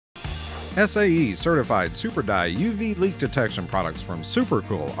SAE Certified Super Dye UV leak detection products from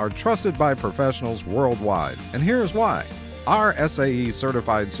Supercool are trusted by professionals worldwide, and here's why. Our SAE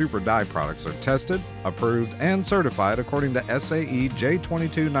Certified Super Dye products are tested, approved, and certified according to SAE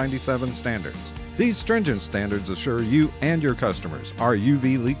J2297 Standards. These stringent standards assure you and your customers our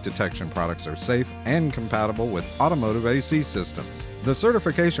UV leak detection products are safe and compatible with automotive AC systems. The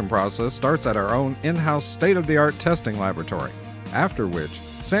certification process starts at our own in-house state-of-the-art testing laboratory, after which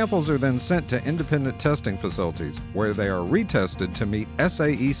samples are then sent to independent testing facilities where they are retested to meet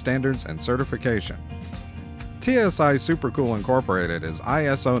SAE standards and certification. TSI Supercool Incorporated is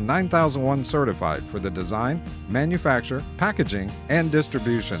ISO 9001 certified for the design, manufacture, packaging, and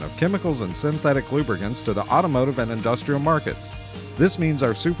distribution of chemicals and synthetic lubricants to the automotive and industrial markets. This means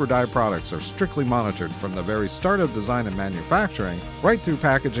our Super Dye products are strictly monitored from the very start of design and manufacturing right through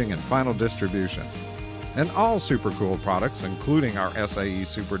packaging and final distribution. And all Supercool products, including our SAE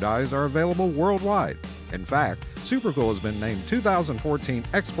Super Dyes, are available worldwide. In fact, Supercool has been named 2014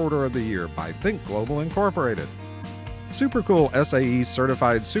 Exporter of the Year by Think Global Incorporated. Supercool SAE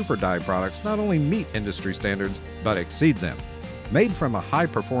Certified Super Dye products not only meet industry standards, but exceed them. Made from a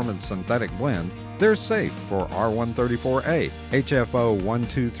high-performance synthetic blend, they're safe for R134a,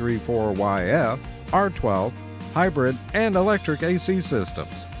 HFO1234yf, R12, hybrid, and electric AC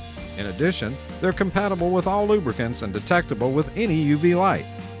systems. In addition, they're compatible with all lubricants and detectable with any UV light.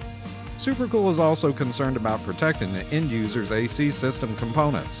 Supercool is also concerned about protecting the end user's AC system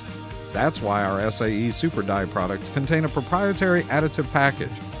components. That's why our SAE Super Dye products contain a proprietary additive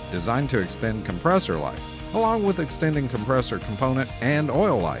package designed to extend compressor life, along with extending compressor component and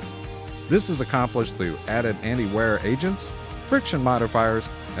oil life. This is accomplished through added anti-wear agents, friction modifiers,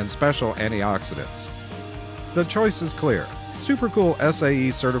 and special antioxidants. The choice is clear. Supercool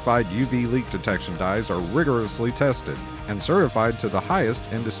SAE Certified UV leak detection dyes are rigorously tested and certified to the highest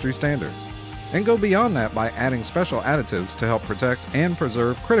industry standards, and go beyond that by adding special additives to help protect and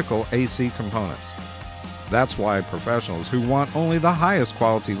preserve critical AC components. That's why professionals who want only the highest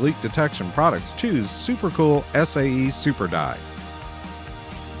quality leak detection products choose Supercool SAE Super Dye.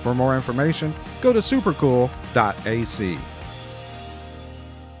 For more information, go to supercool.ac.